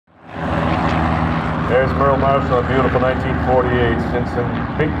There's Merle Marshall, a beautiful 1948 Stinson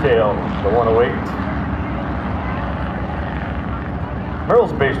Pigtail, the 108.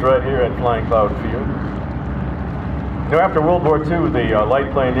 Merle's based right here at Flying Cloud Field. You know, after World War II, the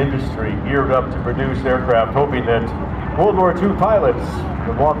light plane industry geared up to produce aircraft, hoping that World War II pilots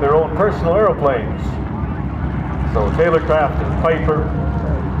would want their own personal airplanes. So Taylor Craft and Piper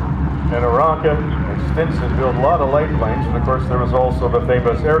and Aranca and Stinson built a lot of light planes, and of course there was also the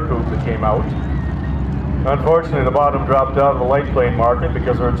famous Air Coupe that came out. Unfortunately, the bottom dropped out of the light plane market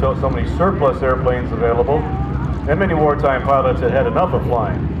because there were so many surplus airplanes available, and many wartime pilots had had enough of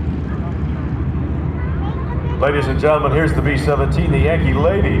flying. Ladies and gentlemen, here's the B-17, the Yankee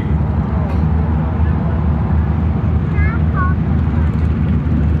Lady.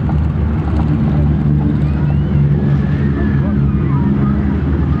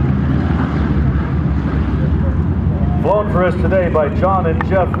 Flown for us today by John and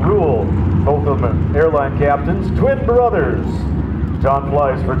Jeff Rule, both of them airline captains, twin brothers. John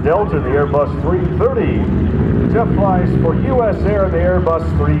flies for Delta, the Airbus 330. Jeff flies for US Air, the Airbus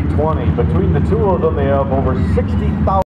 320. Between the two of them, they have over 60,000